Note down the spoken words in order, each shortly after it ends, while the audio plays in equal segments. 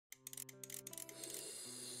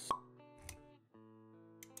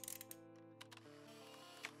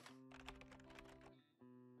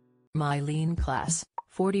Myleene Klass,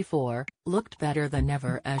 44, looked better than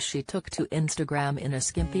ever as she took to Instagram in a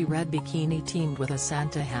skimpy red bikini teamed with a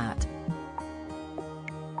Santa hat.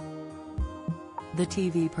 The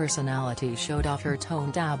TV personality showed off her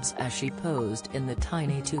toned abs as she posed in the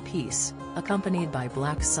tiny two-piece, accompanied by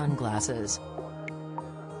black sunglasses.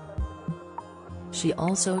 She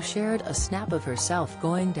also shared a snap of herself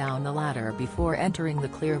going down the ladder before entering the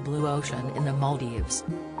clear blue ocean in the Maldives.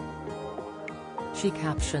 She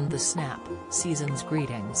captioned the snap, "Season's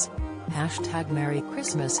greetings. #Merry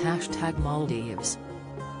Christmas #Maldives."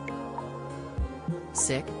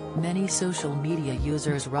 Many social media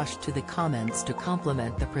users rushed to the comments to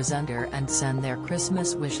compliment the presenter and send their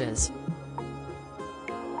Christmas wishes.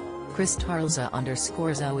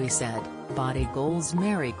 Kristarlza_Zoe said, "Body goals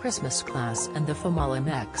Merry Christmas Klass and the Family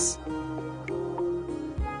X."